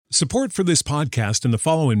Support for this podcast and the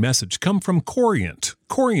following message come from Corient.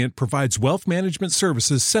 Corient provides wealth management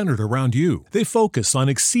services centered around you. They focus on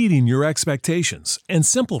exceeding your expectations and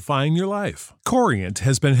simplifying your life. Corient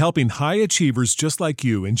has been helping high achievers just like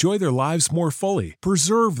you enjoy their lives more fully,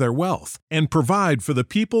 preserve their wealth, and provide for the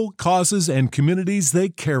people, causes, and communities they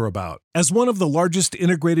care about. As one of the largest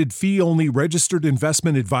integrated fee-only registered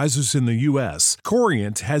investment advisors in the U.S.,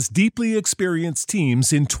 Corient has deeply experienced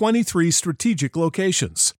teams in 23 strategic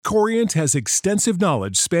locations. Corient has extensive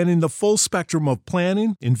knowledge spanning the full spectrum of planning,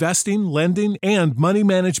 investing, lending, and money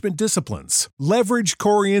management disciplines. Leverage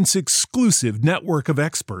Corient's exclusive network of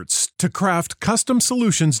experts to craft custom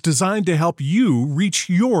solutions designed to help you reach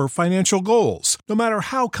your financial goals, no matter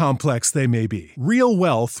how complex they may be. Real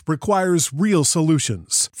wealth requires real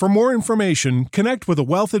solutions. For more information, connect with a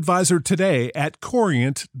wealth advisor today at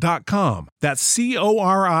Corient.com. That's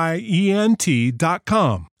Corient.com.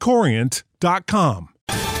 Corient.com.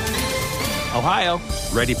 Ohio,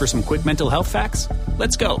 ready for some quick mental health facts?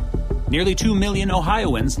 Let's go. Nearly 2 million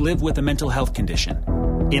Ohioans live with a mental health condition.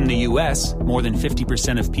 In the U.S., more than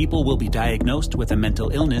 50% of people will be diagnosed with a mental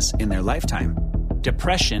illness in their lifetime.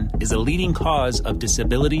 Depression is a leading cause of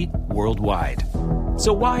disability worldwide.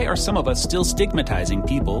 So why are some of us still stigmatizing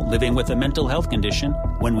people living with a mental health condition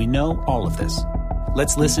when we know all of this?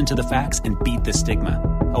 Let's listen to the facts and beat the stigma.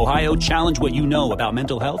 Ohio, challenge what you know about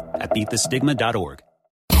mental health at beatthestigma.org.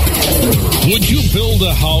 Would you build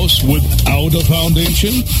a house without a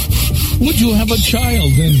foundation? Would you have a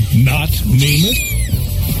child and not name it?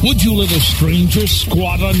 Would you let a stranger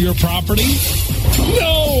squat on your property?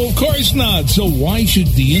 No, of course not. So why should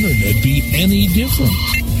the internet be any different?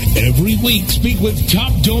 Every week, speak with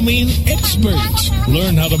top domain experts.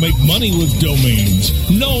 Learn how to make money with domains.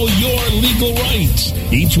 Know your legal rights.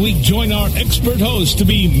 Each week, join our expert host to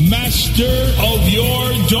be master of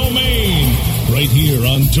your domain. Right here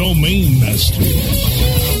on Domain Masters.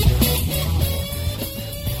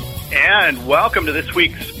 And welcome to this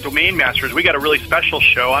week's Domain Masters. We got a really special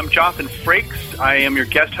show. I'm Jonathan Frakes. I am your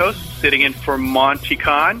guest host, sitting in for Monty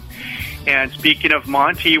Khan. And speaking of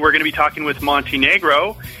Monty, we're going to be talking with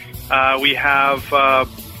Montenegro. We have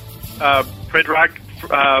Predrag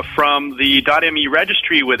from the .me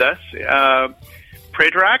registry with us.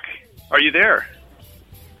 Predrag, are you there?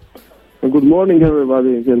 Good morning,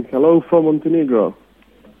 everybody, and hello from Montenegro.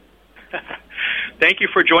 Thank you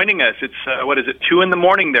for joining us. It's, 2 in the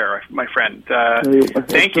morning there, my friend.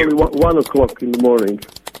 Thank you. 1 o'clock in the morning.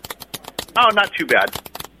 Oh, not too bad.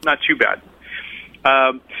 Not too bad.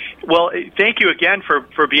 Well, thank you again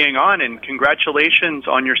for being on, and congratulations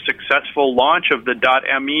on your successful launch of the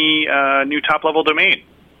 .me new top-level domain.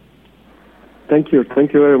 Thank you.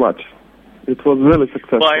 Thank you very much. It was really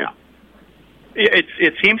successful. Well,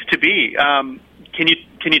 it seems to be. Can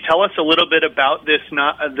you tell us a little bit about this,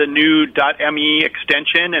 the new .me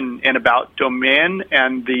extension and about domain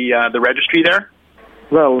and the registry there?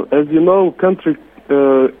 Well, as you know, country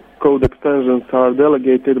code extensions are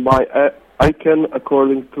delegated by ICANN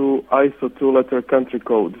according to ISO 2-letter country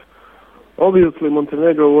code. Obviously,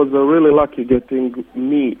 Montenegro was really lucky getting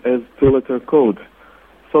me as 2-letter code.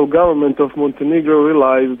 So government of Montenegro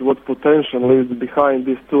realized what potential is behind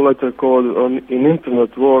this 2-letter code in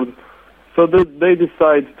internet world, so that they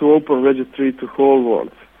decide to open registry to whole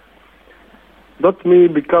world. .me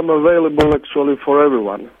become available actually for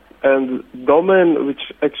everyone. And domain,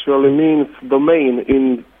 which actually means domain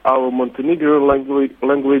in our Montenegro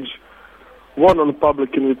language, won on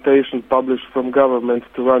public invitation published from government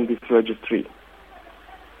to run this registry.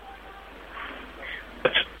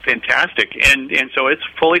 That's fantastic. And so it's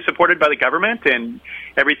fully supported by the government, and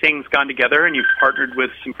everything's gone together, and you've partnered with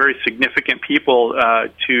some very significant people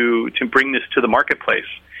to bring this to the marketplace.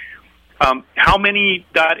 How many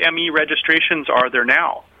 .me registrations are there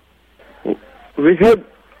now? We had,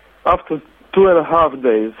 after 2.5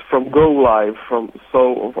 days from go live,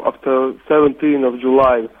 after 17th of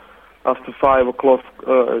July, after 5 o'clock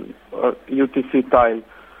UTC time,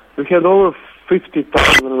 we had over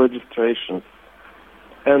 50,000 registrations.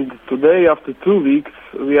 And today, after 2 weeks,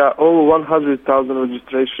 we are over 100,000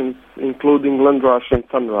 registrations, including Landrush and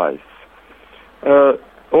Sunrise.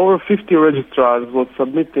 Over 50 registrars were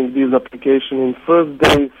submitting these applications in first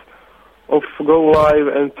days of go live,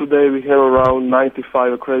 and today we have around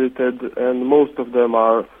 95 accredited, and most of them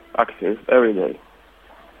are active every day.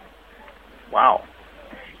 Wow.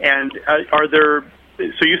 And are there,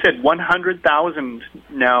 so you said 100,000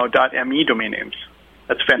 now .me domain names.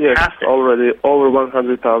 That's fantastic. Yes, already over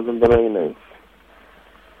 100,000 domain names.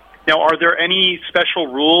 Now, are there any special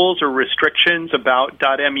rules or restrictions about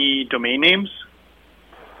 .me domain names?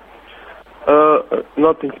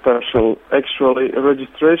 Nothing special. Actually,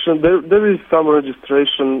 registration, there is some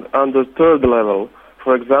registration under third level.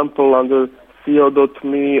 For example, under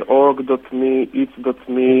co.me, org.me,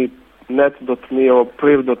 its.me, net.me, or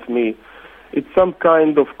priv.me. It's some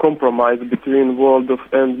kind of compromise between World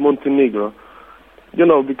and Montenegro. You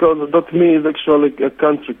know, because .me is actually a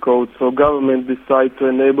country code, so government decide to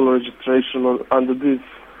enable registration under these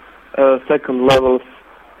second level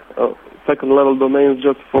domains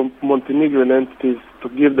just for Montenegrin entities to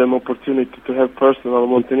give them opportunity to have personal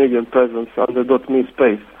Montenegrin presence under .me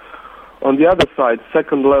space. On the other side,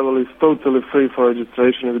 second level is totally free for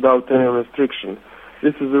registration without any restriction.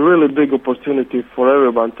 This is a really big opportunity for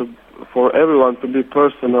everyone to be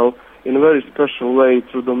personal in a very special way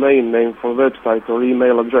through domain name for website or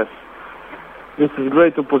email address. This is a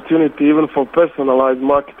great opportunity even for personalized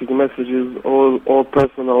marketing messages or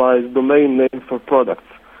personalized domain name for products.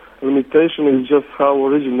 Limitation is just how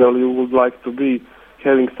original you would like to be,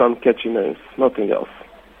 having some catchy names, nothing else.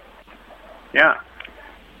 Yeah.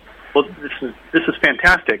 Well, this is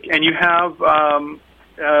fantastic, and you have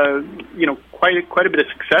quite a bit of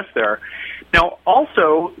success there. Now,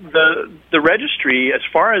 also the registry, as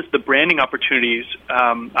far as the branding opportunities,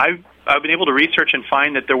 I've been able to research and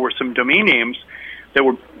find that there were some domain names that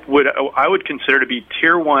I would consider to be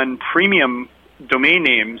tier 1 premium domain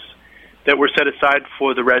names that were set aside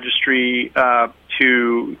for the registry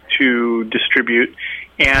to distribute.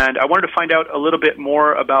 And I wanted to find out a little bit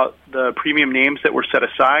more about the premium names that were set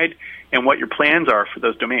aside and what your plans are for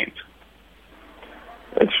those domains.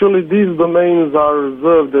 Actually, these domains are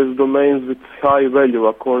reserved as domains with high value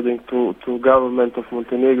according to government of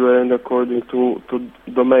Montenegro and according to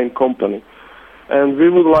domain company. And we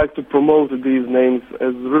would like to promote these names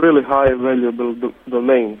as really high valuable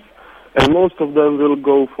domains. And most of them will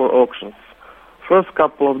go for auctions. First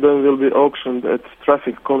couple of them will be auctioned at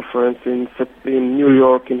Traffic Conference in New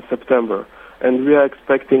York in September. And we are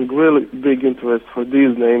expecting really big interest for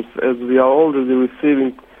these names, as we are already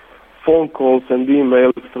receiving phone calls and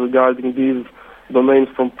emails regarding these domains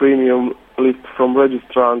from premium list from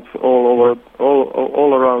registrants all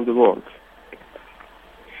around the world.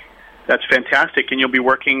 That's fantastic, and you'll be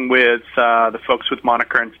working with the folks with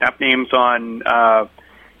Moniker and Snap Names on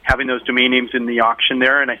having those domain names in the auction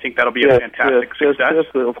there, and I think that'll be a fantastic success. Yes,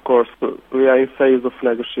 of course. We are in phase of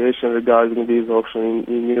negotiation regarding these auctions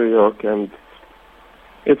in New York, and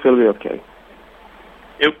it will be okay.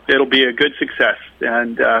 It'll be a good success,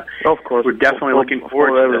 and of course, we're definitely looking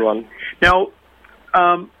forward to everyone. This. Now,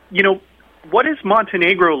 what is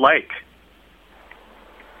Montenegro like?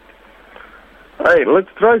 Hey, let's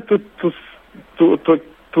try to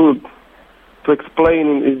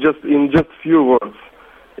explain in just few words.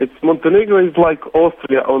 Montenegro is like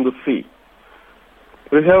Austria on the sea.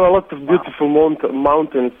 We have a lot of beautiful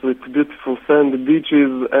mountains with beautiful sandy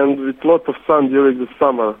beaches and with a lot of sun during the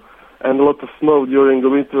summer and a lot of snow during the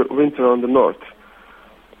winter on the north.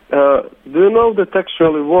 Do you know that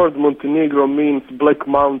actually word Montenegro means black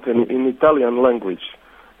mountain in Italian language?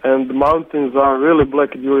 And the mountains are really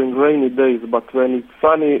black during rainy days, but when it's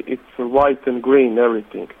sunny, it's white and green,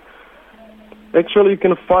 everything. Actually, you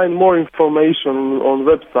can find more information on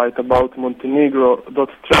website about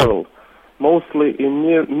Montenegro.travel, mostly in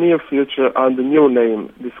near future under new name,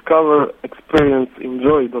 Discover, Experience,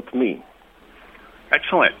 Enjoy.me.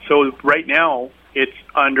 Excellent. So right now, it's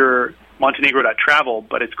under Montenegro.travel,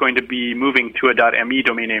 but it's going to be moving to a .me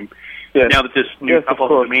domain name now that this new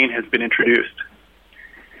domain has been introduced.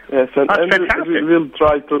 Yes, and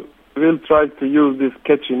we'll try to use this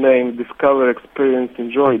catchy name, Discover, Experience,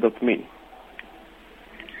 Enjoy.me.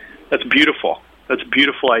 That's beautiful. That's a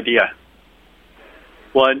beautiful idea.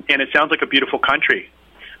 Well, and it sounds like a beautiful country.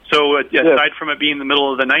 So aside from it being in the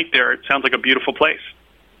middle of the night there, it sounds like a beautiful place.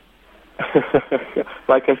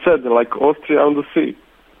 Like I said, like Austria on the sea.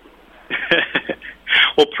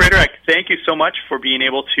 Well, Predrag, thank you so much for being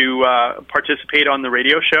able to participate on the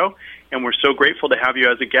radio show, and we're so grateful to have you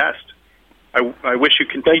as a guest. I wish you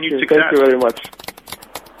continued success. Thank you very much.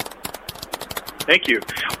 Thank you.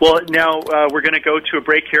 Well, now we're going to go to a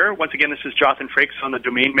break here. Once again, this is Jonathan Frakes on the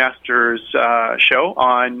Domain Masters show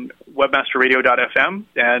on webmasterradio.fm,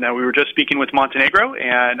 and we were just speaking with Montenegro,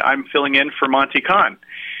 and I'm filling in for Monty Khan.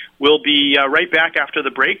 We'll be right back after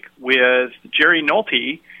the break with Jerry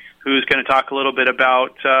Nolte, who's going to talk a little bit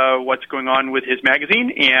about what's going on with his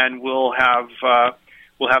magazine, and we'll have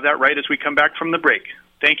that right as we come back from the break.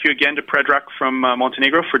 Thank you again to Predrag from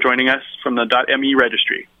Montenegro for joining us from the .me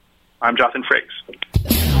registry. I'm Jonathan Frakes.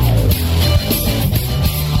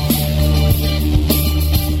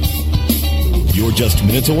 You're just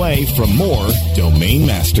minutes away from more Domain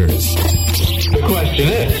Masters. The question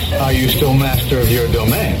is, are you still master of your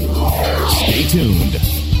domain? Stay tuned.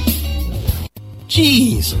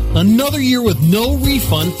 Geez, another year with no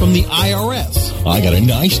refund from the IRS. I got a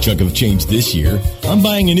nice chunk of change this year. I'm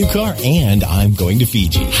buying a new car, and I'm going to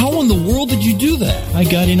Fiji. How in the world did you do that? I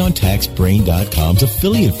got in on TaxBrain.com's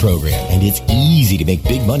affiliate program, and it's easy to make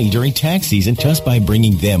big money during tax season just by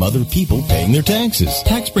bringing them other people paying their taxes.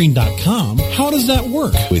 TaxBrain.com? How does that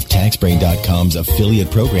work? With TaxBrain.com's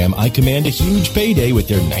affiliate program, I command a huge payday with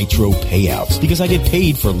their Nitro payouts because I get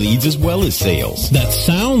paid for leads as well as sales. That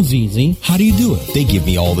sounds easy. How do you do it? They give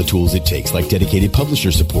me all the tools it takes, like dedicated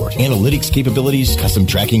publisher support, analytics capabilities, custom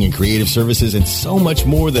tracking and creative services, and so much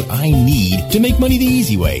more that I need to make money the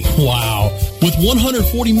easy way. Wow. With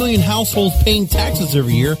 140 million households paying taxes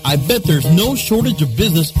every year, I bet there's no shortage of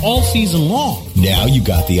business all season long. Now you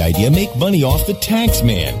got the idea. Make money off the tax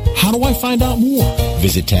man. How do I find out more?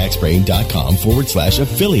 Visit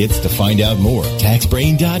TaxBrain.com/affiliates to find out more.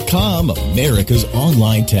 TaxBrain.com, America's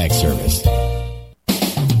online tax service.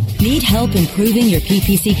 Need help improving your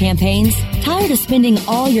PPC campaigns? Tired of spending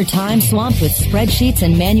all your time swamped with spreadsheets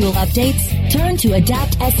and manual updates? Turn to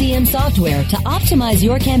Adapt SEM software to optimize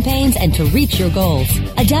your campaigns and to reach your goals.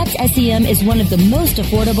 Adapt SEM is one of the most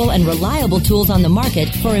affordable and reliable tools on the market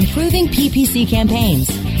for improving PPC campaigns.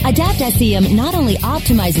 Adapt SEM not only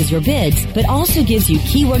optimizes your bids, but also gives you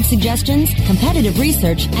keyword suggestions, competitive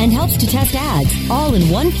research, and helps to test ads, all in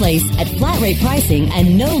one place at flat rate pricing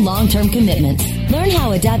and no long-term commitments. Learn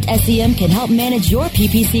how Adapt SEM can help manage your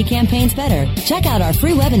PPC campaigns better. Check out our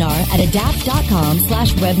free webinar at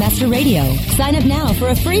adapt.com/webmasterradio. Sign up now for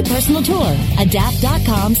a free personal tour.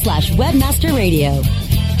 Adapt.com/webmasterradio.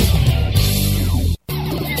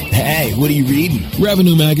 Hey, what are you reading?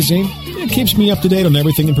 Revenue Magazine. It keeps me up to date on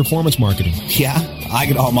everything in performance marketing. Yeah, I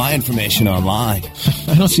get all my information online.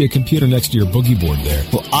 I don't see a computer next to your boogie board there.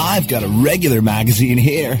 Well, I've got a regular magazine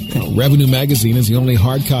here. Revenue Magazine is the only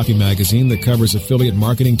hard copy magazine that covers affiliate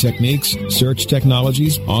marketing techniques, search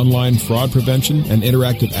technologies, online fraud prevention, and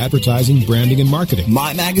interactive advertising, branding, and marketing.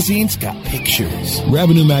 My magazine's got pictures.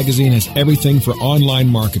 Revenue Magazine has everything for online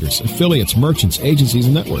marketers, affiliates, merchants, agencies,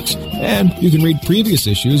 and networks. And you can read previous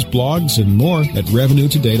issues, blogs, and more at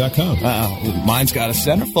revenuetoday.com. Mine's got a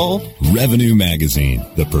centerfold. Revenue Magazine,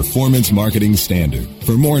 the performance marketing standard.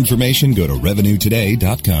 For more information, go to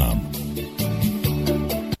revenuetoday.com.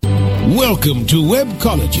 Welcome to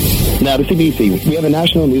Webcology. Now, the CBC, we have a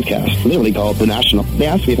national newscast, literally called The National. They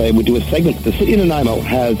asked me if I would do a segment. The city of Nanaimo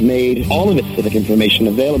has made all of its civic information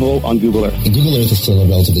available on Google Earth. Google Earth is still a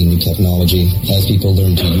relatively new technology. As people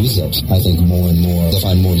learn to use it, I think more and more they'll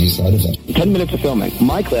find more use out of it. 10 minutes of filming.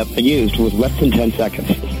 My clip I used was less than 10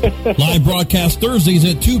 seconds. Live broadcast Thursdays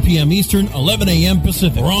at 2 p.m. Eastern, 11 a.m.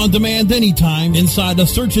 Pacific. Or on demand anytime inside the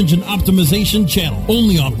Search Engine Optimization channel.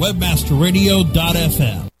 Only on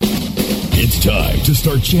webmasterradio.fm. It's time to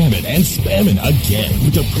start jamming and spamming again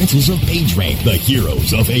with the princes of PageRank, the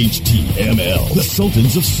heroes of HTML, the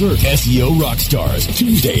sultans of search, SEO rock stars.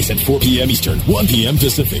 Tuesdays at 4 p.m. Eastern, 1 p.m.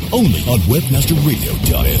 Pacific, only on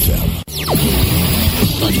webmasterradio.fm.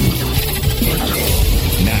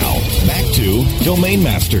 Now, back to Domain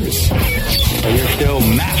Masters. So you're still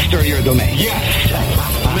master of your domain? Yes,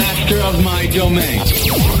 master of my domain.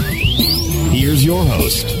 Here's your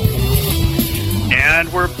host.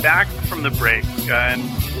 And we're back from the break, and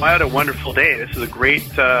I had a wonderful day. This is a great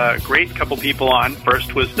couple people on.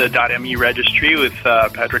 First was the .me registry with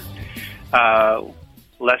Patrick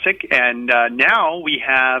Lessig, and now we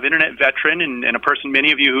have internet veteran and a person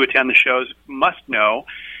many of you who attend the shows must know,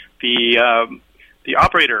 the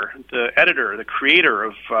operator, the editor, the creator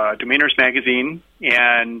of Domainers Magazine,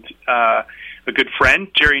 and a good friend,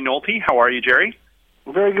 Jerry Nolte. How are you, Jerry?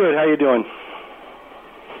 Very good. How you doing?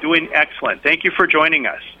 Doing excellent. Thank you for joining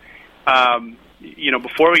us.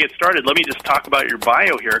 Before we get started, let me just talk about your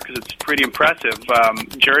bio here because it's pretty impressive.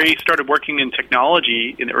 Jerry started working in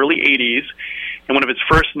technology in the early 80s, and one of his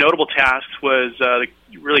first notable tasks was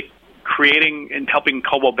really creating and helping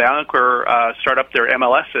Coldwell Banker start up their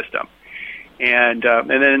MLS system. And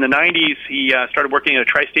then in the 90s, he started working at a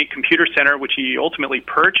Tri-State Computer Center, which he ultimately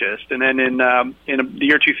purchased. And then in the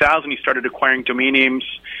year 2000, he started acquiring domain names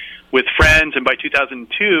with friends, and by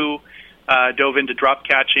 2002, dove into drop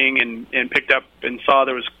catching and picked up and saw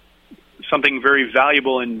there was something very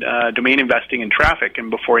valuable in domain investing and traffic. And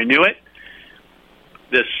before he knew it,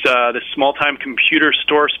 this small-time computer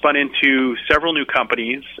store spun into several new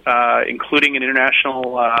companies, including an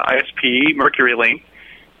international ISP, MercuryLink,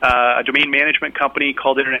 a domain management company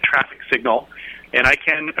called Internet Traffic Signal, an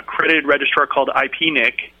ICANN accredited registrar called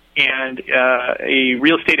IPNIC, and a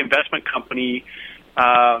real estate investment company,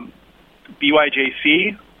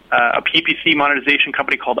 BYJC, a PPC monetization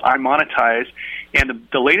company called iMonetize, and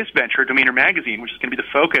the latest venture, Domainer Magazine, which is going to be the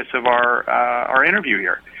focus of our interview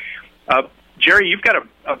here. Jerry, you've got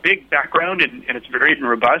a big background, and it's very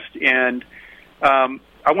robust, and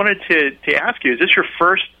I wanted to ask you, is this your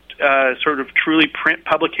first sort of truly print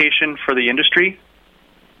publication for the industry?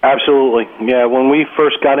 Absolutely. Yeah, when we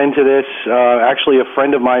first got into this, actually a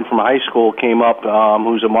friend of mine from high school came up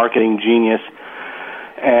who's a marketing genius,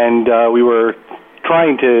 and we were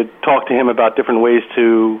trying to talk to him about different ways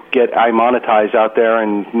to get iMonetize out there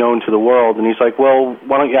and known to the world, and he's like, well,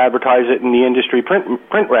 why don't you advertise it in the industry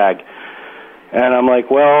print rag? And I'm like,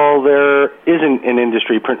 well, there isn't an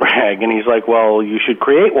industry print rag. And he's like, well, you should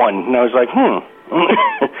create one. And I was like,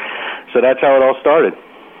 So that's how it all started.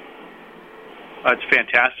 It's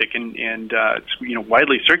fantastic, and it's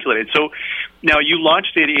widely circulated. So now you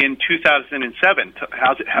launched it in 2007.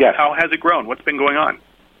 How has it grown? What's been going on?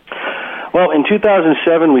 Well, in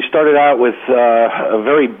 2007, we started out with a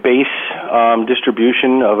very base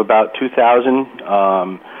distribution of about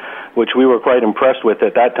 2,000, which we were quite impressed with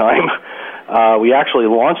at that time. We actually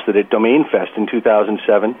launched it at Domain Fest in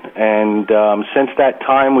 2007, and since that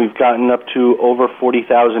time, we've gotten up to over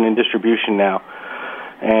 40,000 in distribution now.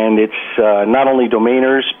 And it's not only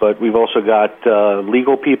domainers, but we've also got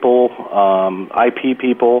legal people, IP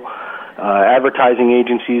people, advertising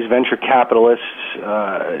agencies, venture capitalists,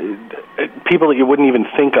 people that you wouldn't even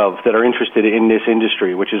think of that are interested in this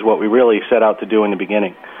industry, which is what we really set out to do in the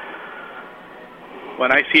beginning.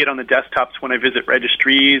 When I see it on the desktops when I visit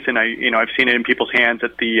registries, and I've seen it in people's hands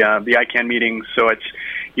at the ICANN meetings. So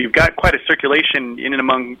you've got quite a circulation in and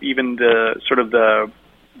among even the sort of the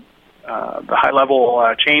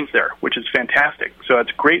high-level chains there, which is fantastic. So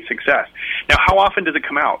it's great success. Now, how often does it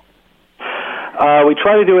come out? We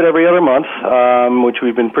try to do it every other month, which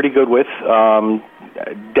we've been pretty good with.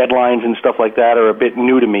 Deadlines and stuff like that are a bit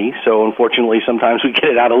new to me, so unfortunately sometimes we get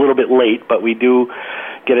it out a little bit late, but we do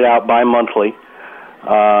get it out bi-monthly.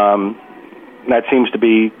 That seems to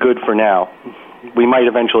be good for now. We might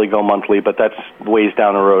eventually go monthly, but that's ways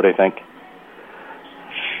down the road, I think.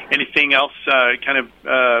 Anything else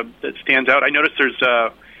that stands out? I noticed there's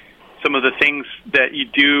some of the things that you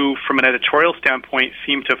do from an editorial standpoint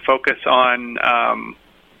seem to focus on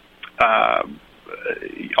a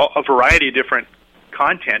variety of different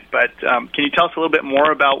content, but can you tell us a little bit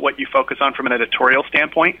more about what you focus on from an editorial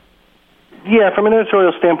standpoint? Yeah, from an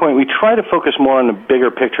editorial standpoint, we try to focus more on the bigger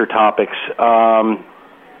picture topics.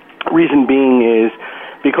 Reason being is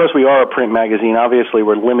because we are a print magazine, obviously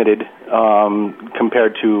we're limited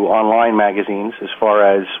compared to online magazines as far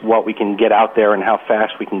as what we can get out there and how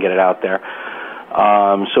fast we can get it out there.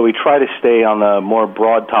 So we try to stay on the more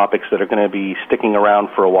broad topics that are going to be sticking around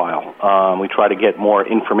for a while. We try to get more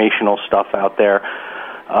informational stuff out there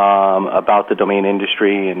about the domain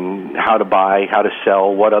industry and how to buy, how to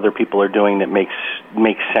sell, what other people are doing that makes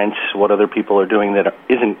sense, what other people are doing that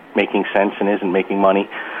isn't making sense and isn't making money.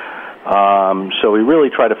 So we really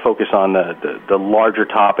try to focus on the larger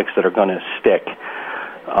topics that are going to stick.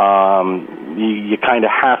 You kind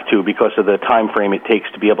of have to because of the time frame it takes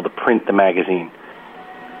to be able to print the magazine.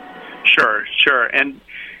 Sure. And,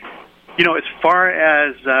 as far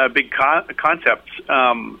as big concepts,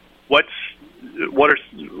 what's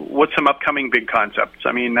some upcoming big concepts?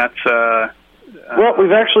 I mean, that's... well,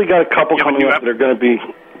 we've actually got a couple coming up that are going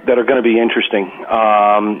to be interesting.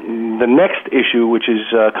 The next issue, which is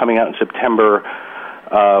coming out in September,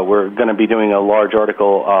 we're going to be doing a large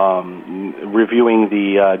article reviewing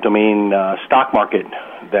the domain stock market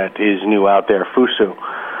that is new out there, Fusu,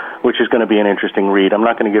 which is going to be an interesting read. I'm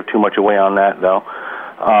not going to give too much away on that, though.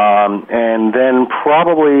 And then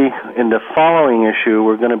probably in the following issue,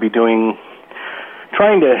 we're going to be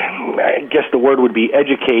trying to, I guess the word would be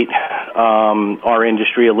educate our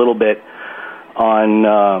industry a little bit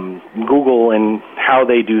on Google and how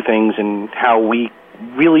they do things and how we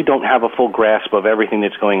really don't have a full grasp of everything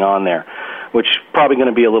that's going on there, which probably going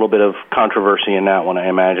to be a little bit of controversy in that one, I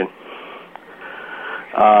imagine.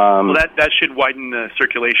 Well, that should widen the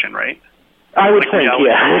circulation, right? I would think,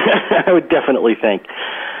 yeah. I would definitely think.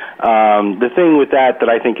 The thing with that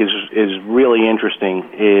I think is really interesting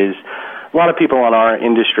is a lot of people in our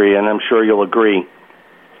industry, and I'm sure you'll agree,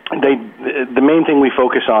 the main thing we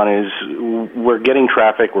focus on is we're getting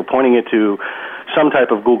traffic, we're pointing it to some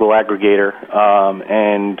type of Google aggregator,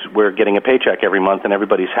 and we're getting a paycheck every month, and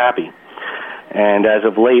everybody's happy. And as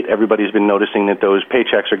of late, everybody's been noticing that those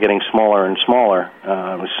paychecks are getting smaller and smaller.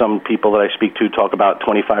 Some people that I speak to talk about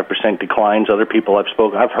 25% declines. Other people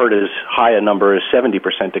I've heard as high a number as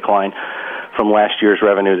 70% decline from last year's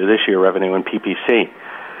revenue to this year's revenue in PPC.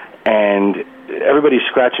 And everybody's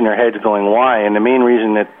scratching their heads going, why? And the main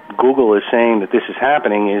reason that Google is saying that this is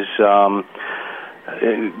happening is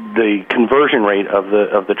the conversion rate of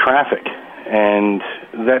the traffic, and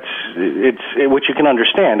it's which you can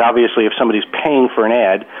understand. Obviously, if somebody's paying for an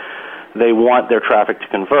ad, they want their traffic to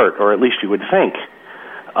convert, or at least you would think.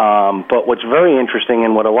 But what's very interesting,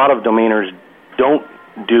 and what a lot of domainers don't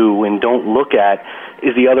do and don't look at,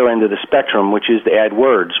 is the other end of the spectrum, which is the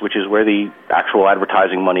AdWords, which is where the actual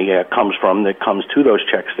advertising money comes from, that comes to those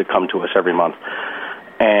checks that come to us every month.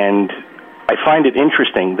 And I find it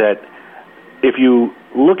interesting that if you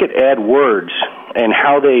look at AdWords and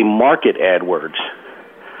how they market AdWords,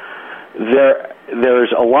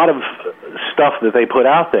 there's a lot of stuff that they put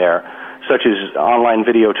out there, such as online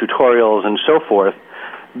video tutorials and so forth,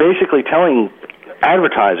 basically telling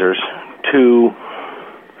advertisers to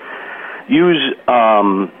use,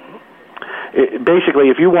 basically,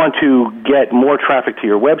 if you want to get more traffic to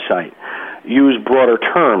your website, use broader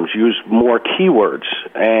terms, use more keywords,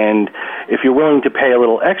 and if you're willing to pay a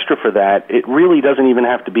little extra for that, it really doesn't even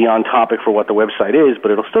have to be on topic for what the website is,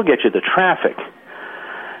 but it'll still get you the traffic.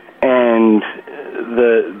 And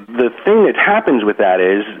the thing that happens with that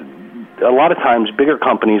is, a lot of times, bigger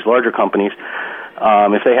companies, larger companies,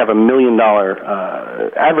 if they have $1 million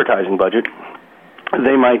advertising budget,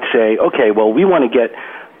 they might say, okay, well, we want to get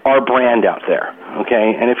our brand out there,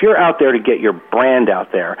 okay? And if you're out there to get your brand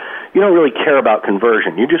out there, you don't really care about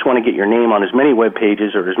conversion. You just want to get your name on as many web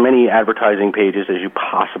pages or as many advertising pages as you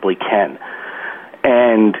possibly can.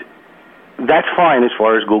 And that's fine as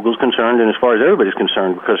far as Google's concerned and as far as everybody's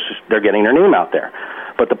concerned, because they're getting their name out there.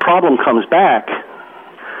 But the problem comes back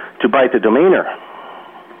to bite the domainer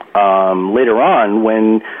later on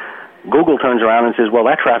when Google turns around and says, well,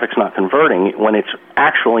 that traffic's not converting, when it's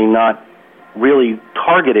actually not really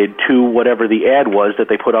targeted to whatever the ad was that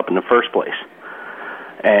they put up in the first place.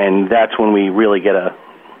 And that's when we really get a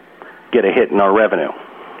hit in our revenue.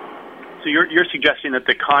 So you're suggesting that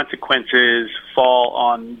the consequences fall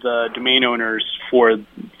on the domain owners for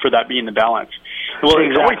that being the balance. Well,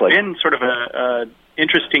 exactly. It's always been sort of a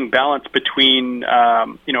interesting balance between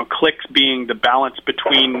clicks being the balance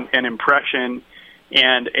between an impression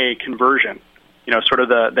and a conversion. Sort of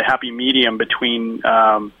the happy medium between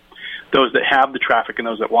those that have the traffic and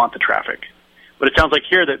those that want the traffic. But it sounds like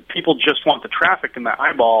here that people just want the traffic and the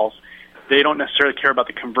eyeballs. They don't necessarily care about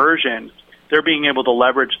the conversion. They're being able to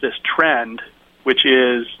leverage this trend, which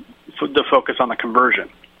is the focus on the conversion.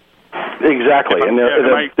 Exactly, and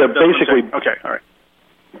they're basically okay. All right.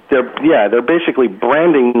 They're basically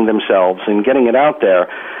branding themselves and getting it out there,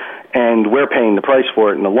 and we're paying the price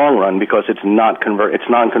for it in the long run because it's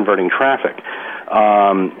non-converting traffic,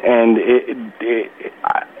 and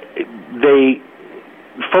they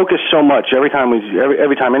focus so much every time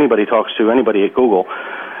anybody talks to anybody at Google.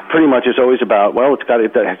 Pretty much it's always about, well,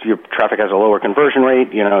 your traffic has a lower conversion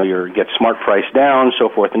rate, you get smart price down, so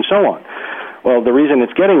forth and so on. Well, the reason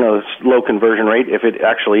it's getting a low conversion rate, if it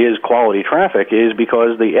actually is quality traffic, is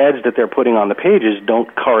because the ads that they're putting on the pages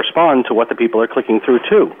don't correspond to what the people are clicking through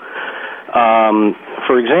to.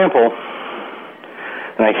 For example,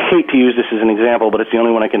 and I hate to use this as an example, but it's the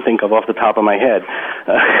only one I can think of off the top of my head.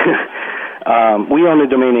 We own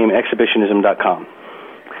the domain name exhibitionism.com.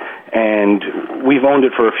 And we've owned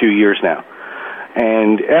it for a few years now.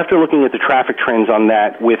 And after looking at the traffic trends on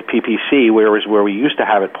that with PPC, where we used to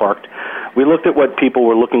have it parked, we looked at what people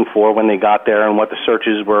were looking for when they got there and what the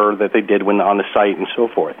searches were that they did when on the site and so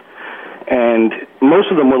forth. And most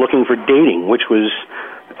of them were looking for dating, which was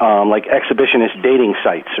like exhibitionist dating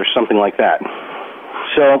sites or something like that.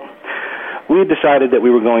 So we had decided that we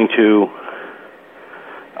were going to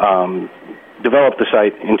develop the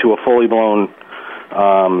site into a fully blown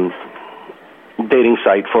dating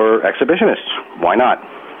site for exhibitionists. Why not?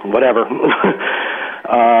 Whatever.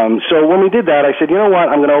 So when we did that, I said, you know what?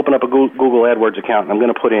 I'm going to open up a Google AdWords account, and I'm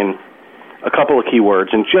going to put in a couple of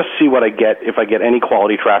keywords and just see what I get if I get any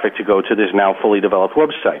quality traffic to go to this now fully developed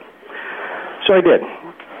website. So I did.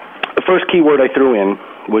 The first keyword I threw in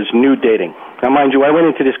was nude dating. Now, mind you, I went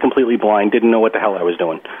into this completely blind, didn't know what the hell I was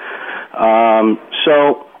doing.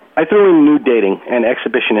 So I threw in nude dating and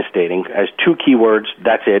exhibitionist dating as two keywords,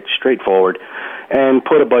 that's it, straightforward, and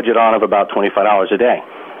put a budget on of about $25 a day.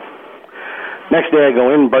 Next day I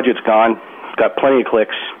go in, budget's gone, got plenty of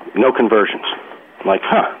clicks, no conversions. I'm like,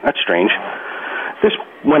 that's strange. This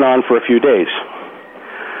went on for a few days.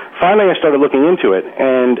 Finally I started looking into it,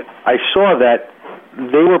 and I saw that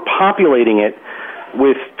they were populating it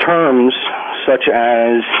with terms such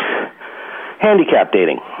as handicap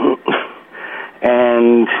dating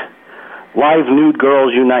and live nude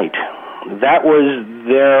girls unite. That was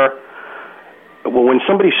their well, when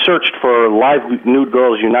somebody searched for Live Nude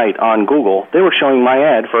Girls Unite on Google, they were showing my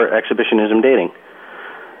ad for exhibitionism dating.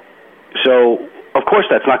 So, of course,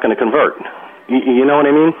 that's not going to convert. You know what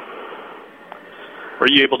I mean? Were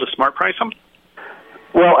you able to smart price them?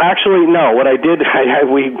 Well, actually, no. What I did,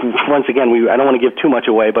 we once again, I don't want to give too much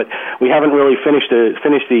away, but we haven't really finished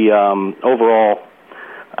the overall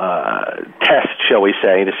test, shall we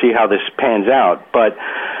say, to see how this pans out. But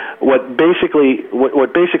what basically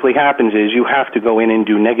happens is you have to go in and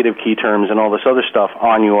do negative key terms and all this other stuff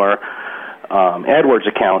on your AdWords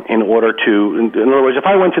account in order to. In other words, if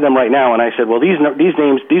I went to them right now and I said, "Well, these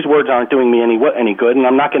words aren't doing me any good, and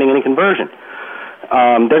I'm not getting any conversion,"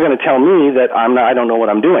 they're going to tell me that I don't know what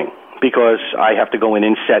I'm doing, because I have to go in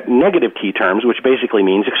and set negative key terms, which basically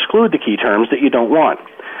means exclude the key terms that you don't want.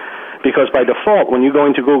 Because by default, when you go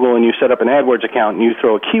into Google and you set up an AdWords account and you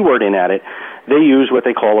throw a keyword in at it, they use what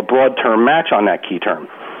they call a broad term match on that key term.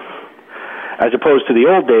 As opposed to the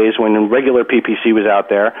old days when regular PPC was out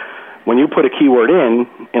there, when you put a keyword in,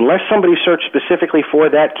 unless somebody searched specifically for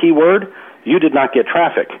that keyword, you did not get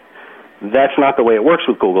traffic. That's not the way it works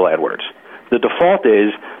with Google AdWords. The default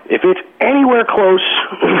is, if it's anywhere close,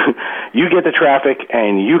 you get the traffic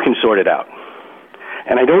and you can sort it out.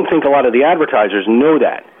 And I don't think a lot of the advertisers know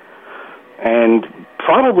that. And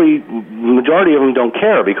probably the majority of them don't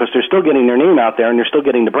care, because they're still getting their name out there and they're still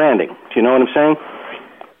getting the branding. Do you know what I'm saying?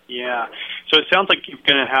 Yeah. So it sounds like you're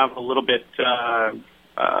going to have a little bit of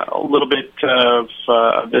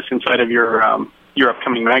this inside of your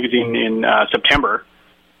upcoming magazine in September.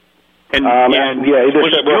 And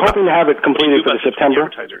we're hoping to have it completed for the September.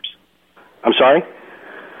 I'm sorry?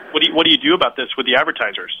 What do you do about this with the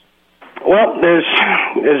advertisers? Well, there's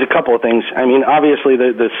a couple of things. I mean, obviously,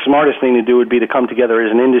 the smartest thing to do would be to come together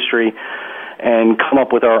as an industry and come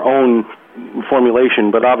up with our own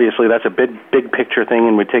formulation. But obviously, that's a big picture thing,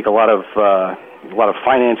 and would take a lot of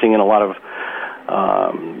financing and a lot of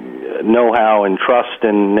know-how and trust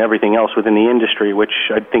and everything else within the industry,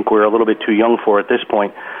 which I think we're a little bit too young for at this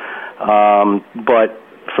point. But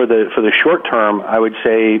for the short term, I would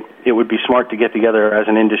say it would be smart to get together as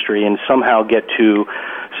an industry and somehow get to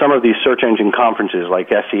some of these search engine conferences like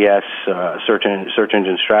SES, Search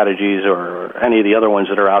Engine Strategies, or any of the other ones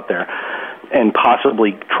that are out there, and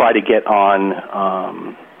possibly try to get on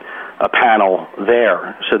a panel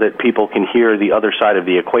there so that people can hear the other side of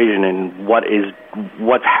the equation and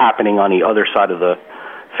what's happening on the other side of the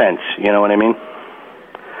fence. You know what I mean?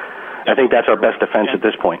 I think that's our best defense at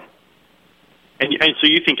this point. And so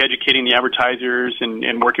you think educating the advertisers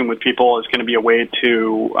and working with people is going to be a way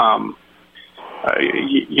to,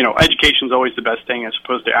 education is always the best thing as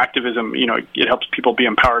opposed to activism. You know, it helps people be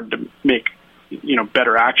empowered to make,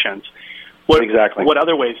 better actions. Exactly. What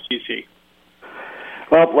other ways do you see?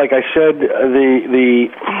 Well, like I said,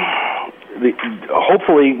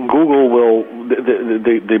 hopefully Google will.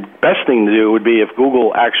 The best thing to do would be if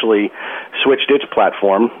Google actually switched its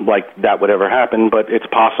platform, like that would ever happen, but it's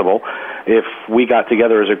possible. If we got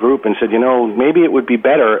together as a group and said, maybe it would be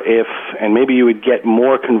better if, and maybe you would get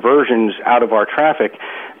more conversions out of our traffic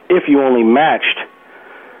if you only matched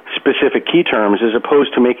specific key terms, as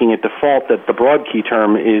opposed to making it default that the broad key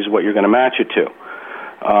term is what you're going to match it to.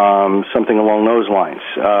 Something along those lines.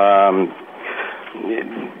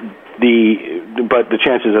 But the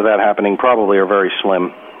chances of that happening probably are very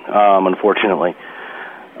slim, unfortunately.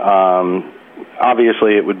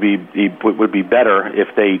 Obviously, it would be better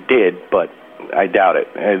if they did, but I doubt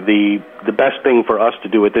it. The best thing for us to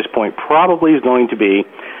do at this point probably is going to be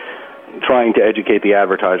trying to educate the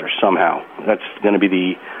advertisers somehow. That's going to be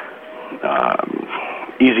the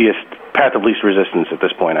easiest path of least resistance at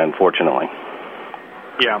this point, unfortunately.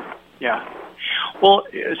 Yeah. Well,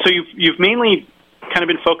 so you've mainly kind of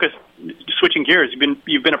been focused, switching gears.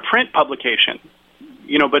 You've been a print publication,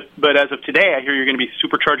 but as of today, I hear you're going to be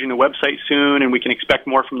supercharging the website soon, and we can expect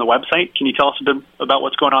more from the website. Can you tell us a bit about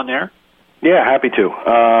what's going on there? Yeah, happy to.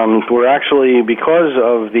 We're actually, because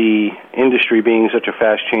of the industry being such a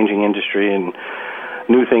fast-changing industry and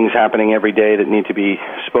new things happening every day that need to be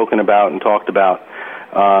spoken about and talked about,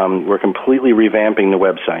 we're completely revamping the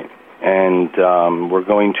website. And we're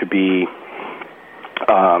going to be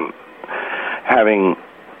having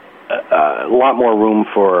a lot more room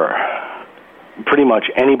for pretty much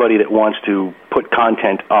anybody that wants to put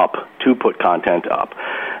content up.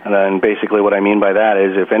 And then basically what I mean by that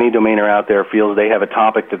is if any domainer out there feels they have a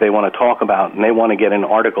topic that they want to talk about and they want to get an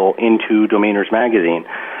article into Domainers Magazine,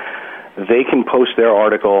 they can post their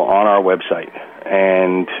article on our website.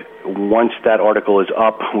 And once that article is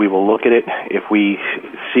up, we will look at it. If we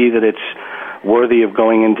see that it's worthy of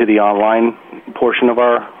going into the online portion of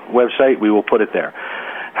our website, we will put it there.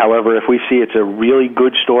 However, if we see it's a really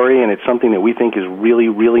good story and it's something that we think is really,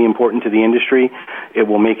 really important to the industry, it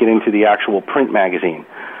will make it into the actual print magazine.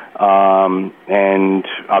 And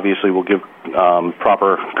obviously we'll give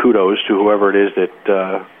proper kudos to whoever it is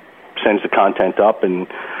that sends the content up and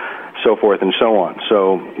so forth and so on.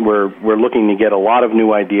 So we're looking to get a lot of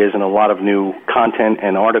new ideas and a lot of new content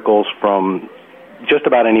and articles from just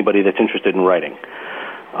about anybody that's interested in writing,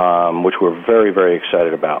 which we're very, very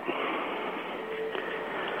excited about.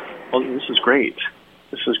 Well, this is great.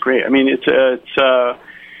 This is great. I mean,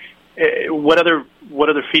 what other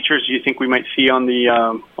features do you think we might see on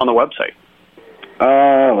the website?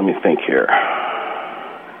 Let me think here.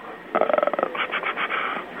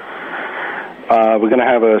 We're going to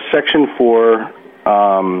have a section for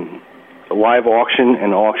live auction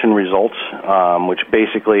and auction results, which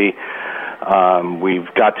basically we've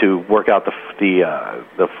got to work out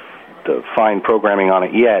the fine programming on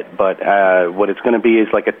it yet, but what it's going to be is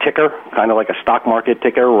like a ticker, kind of like a stock market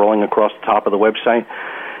ticker rolling across the top of the website,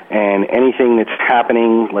 and anything that's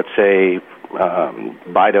happening, let's say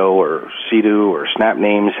Bido or Sea-Doo or Snap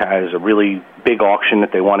Names has a really big auction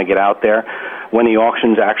that they want to get out there. When the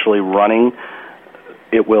auction's actually running,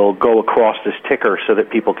 it will go across this ticker so that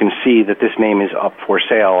people can see that this name is up for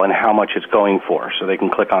sale and how much it's going for. So they can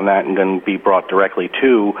click on that and then be brought directly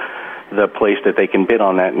to the place that they can bid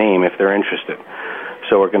on that name if they're interested.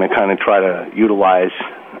 So we're going to kind of try to utilize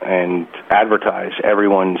and advertise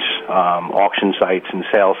everyone's auction sites and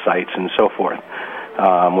sales sites and so forth,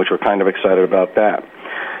 which we're kind of excited about that.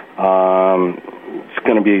 It's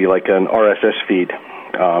going to be like an RSS feed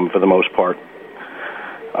for the most part.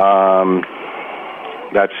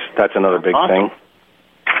 That's another big thing.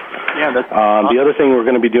 Yeah, that's the other thing we're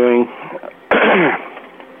going to be doing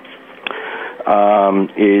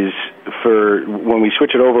is for when we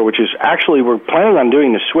switch it over, which is actually we're planning on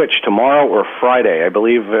doing the switch tomorrow or Friday. I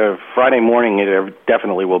believe Friday morning it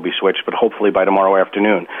definitely will be switched, but hopefully by tomorrow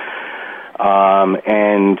afternoon.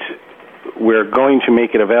 And we're going to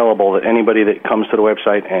make it available that anybody that comes to the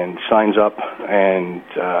website and signs up, and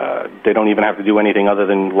they don't even have to do anything other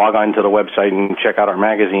than log on to the website and check out our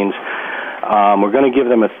magazines. We're going to give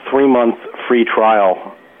them a 3-month free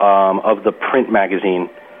trial of the print magazine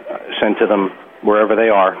sent to them wherever they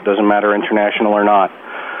are, doesn't matter international or not,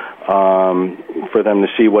 for them to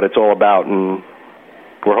see what it's all about. And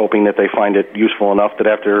we're hoping that they find it useful enough that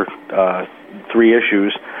after 3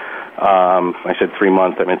 issues, I said 3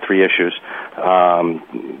 months, I meant 3 issues,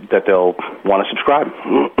 that they'll want to subscribe.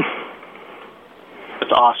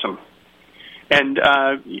 That's awesome. And,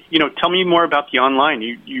 tell me more about the online.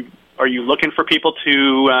 Are you looking for people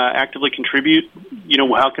to actively contribute?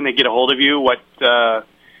 How can they get a hold of you?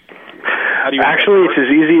 How do you Actually, it's as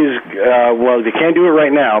easy as, they can't do it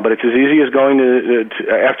right now, but it's as easy as going to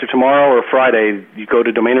after tomorrow or Friday, you go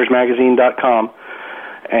to domainersmagazine.com,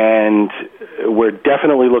 and we're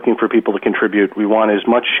definitely looking for people to contribute. We want as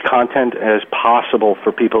much content as possible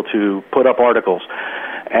for people to put up articles.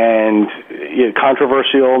 And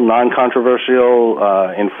controversial, non-controversial,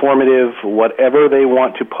 informative, whatever they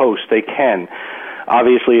want to post, they can.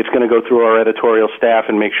 Obviously, it's going to go through our editorial staff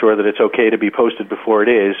and make sure that it's okay to be posted before it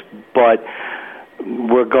is, but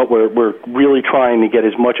we're really trying to get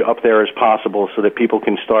as much up there as possible so that people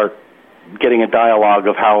can start getting a dialogue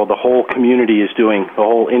of how the whole community is doing, the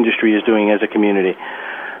whole industry is doing as a community.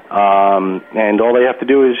 And all they have to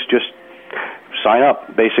do is just sign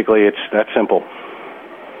up. Basically, it's that simple.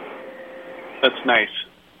 That's nice.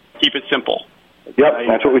 Keep it simple. Yep,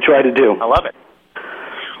 that's what we try to do. I love it.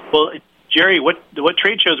 Well, Jerry, what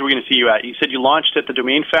trade shows are we going to see you at? You said you launched at the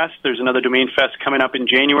Domain Fest. There's another Domain Fest coming up in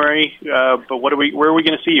January. But where are we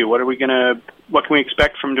going to see you? What can we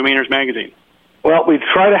expect from Domainers Magazine? Well, we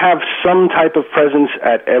try to have some type of presence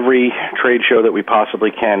at every trade show that we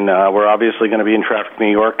possibly can. We're obviously going to be in Traffic,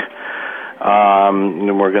 New York,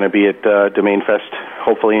 and we're going to be at Domain Fest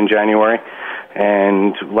hopefully in January.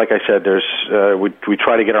 And like I said, we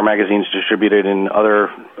try to get our magazines distributed in other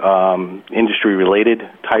industry-related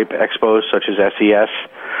type expos such as SES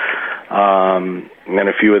and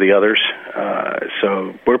a few of the others.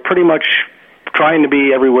 So we're pretty much trying to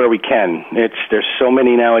be everywhere we can. There's so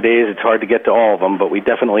many nowadays, it's hard to get to all of them, but we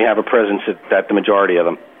definitely have a presence at the majority of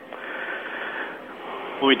them.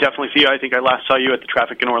 Well, we definitely see you. I think I last saw you at the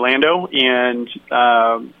Traffic in Orlando, and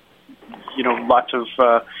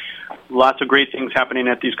lots of great things happening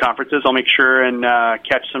at these conferences. I'll make sure and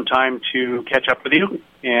catch some time to catch up with you.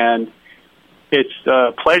 And it's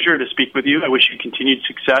a pleasure to speak with you. I wish you continued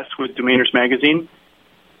success with Domainers Magazine.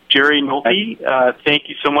 Jerry Nolte, thank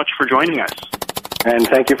you so much for joining us. And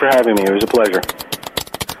thank you for having me. It was a pleasure.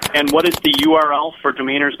 And what is the URL for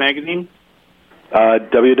Domainers Magazine?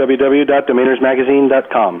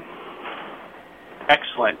 www.domainersmagazine.com.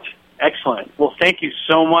 Excellent. Well, thank you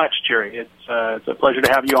so much, Jerry. It's a pleasure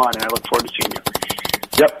to have you on, and I look forward to seeing you.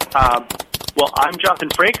 Yep. Well, I'm Jonathan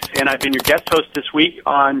Frakes, and I've been your guest host this week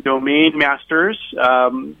on Domain Masters.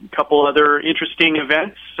 A couple other interesting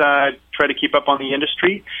events. Try to keep up on the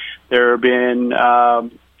industry. There have been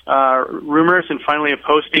rumors and finally a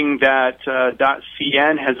posting that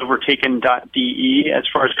 .cn has overtaken .de as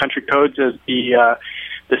far as country codes as the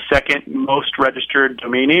second most registered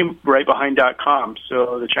domain name, right behind .com.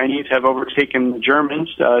 So the Chinese have overtaken the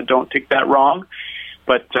Germans. Don't take that wrong.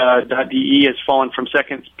 But .de has fallen from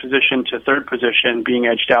second position to third position, being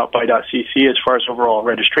edged out by .cc as far as overall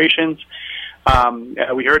registrations.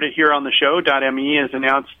 We heard it here on the show. .me has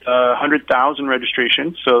announced 100,000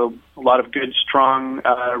 registrations, so a lot of good, strong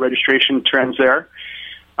registration trends there.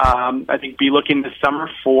 I think be looking this summer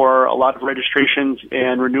for a lot of registrations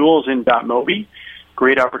and renewals in .mobi.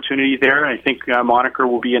 Great opportunity there. I think Moniker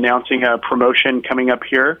will be announcing a promotion coming up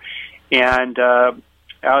here. And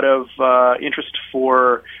out of interest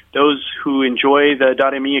for those who enjoy the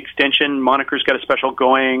 .me extension, Moniker's got a special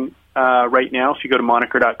going right now. If you go to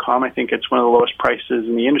moniker.com, I think it's one of the lowest prices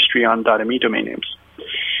in the industry on .me domain names.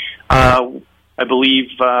 I believe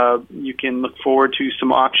you can look forward to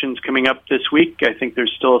some auctions coming up this week. I think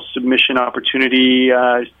there's still a submission opportunity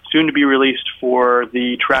soon to be released for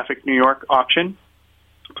the Traffic New York auction.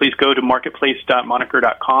 Please go to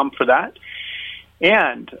marketplace.moniker.com for that.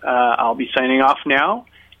 And I'll be signing off now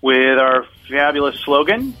with our fabulous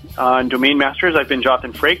slogan on Domain Masters. I've been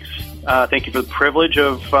Jonathan Frakes. Thank you for the privilege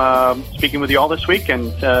of speaking with you all this week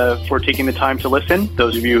and for taking the time to listen.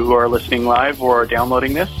 Those of you who are listening live or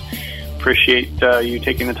downloading this, appreciate you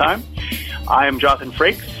taking the time. I am Jonathan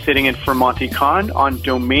Frakes, sitting in for Monty Khan on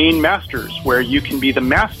Domain Masters, where you can be the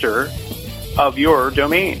master of your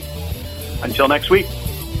domain. Until next week.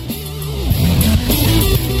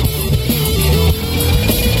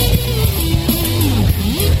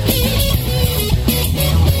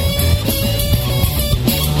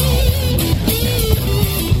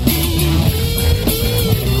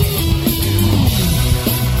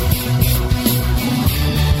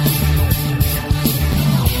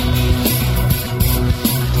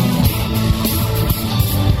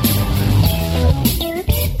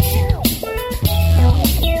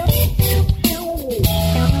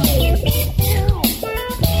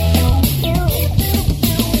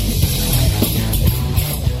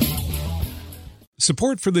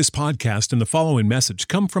 Support for this podcast and the following message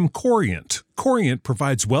come from Corient. Corient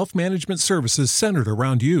provides wealth management services centered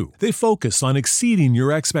around you. They focus on exceeding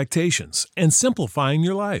your expectations and simplifying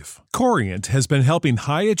your life. Corient has been helping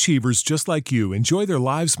high achievers just like you enjoy their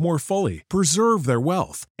lives more fully, preserve their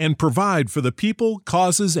wealth, and provide for the people,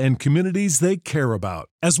 causes, and communities they care about.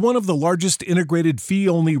 As one of the largest integrated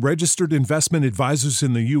fee-only registered investment advisors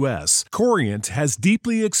in the U.S., Corient has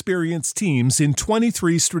deeply experienced teams in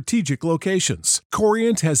 23 strategic locations.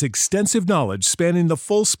 Corient has extensive knowledge spanning the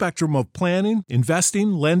full spectrum of planning,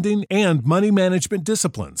 investing, lending, and money management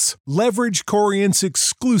disciplines. Leverage Corient's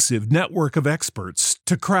exclusive network of experts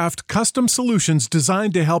to craft custom solutions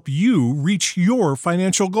designed to help you reach your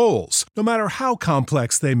financial goals, no matter how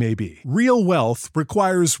complex they may be. Real wealth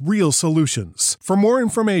requires real solutions. For more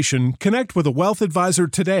information, connect with a wealth advisor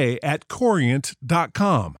today at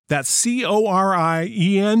Corient.com. That's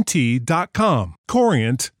Corient.com.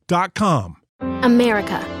 Corient.com.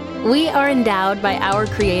 America. We are endowed by our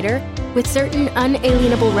Creator with certain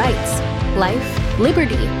unalienable rights: life,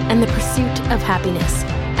 liberty, and the pursuit of happiness.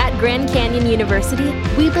 At Grand Canyon University,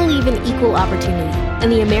 we believe in equal opportunity,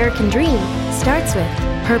 and the American dream starts with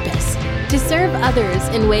purpose. To serve others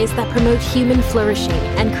in ways that promote human flourishing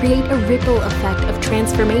and create a ripple effect of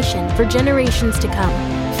transformation for generations to come.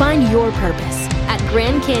 Find your purpose at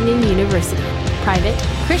Grand Canyon University. Private,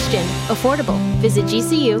 Christian, affordable. Visit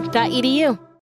gcu.edu.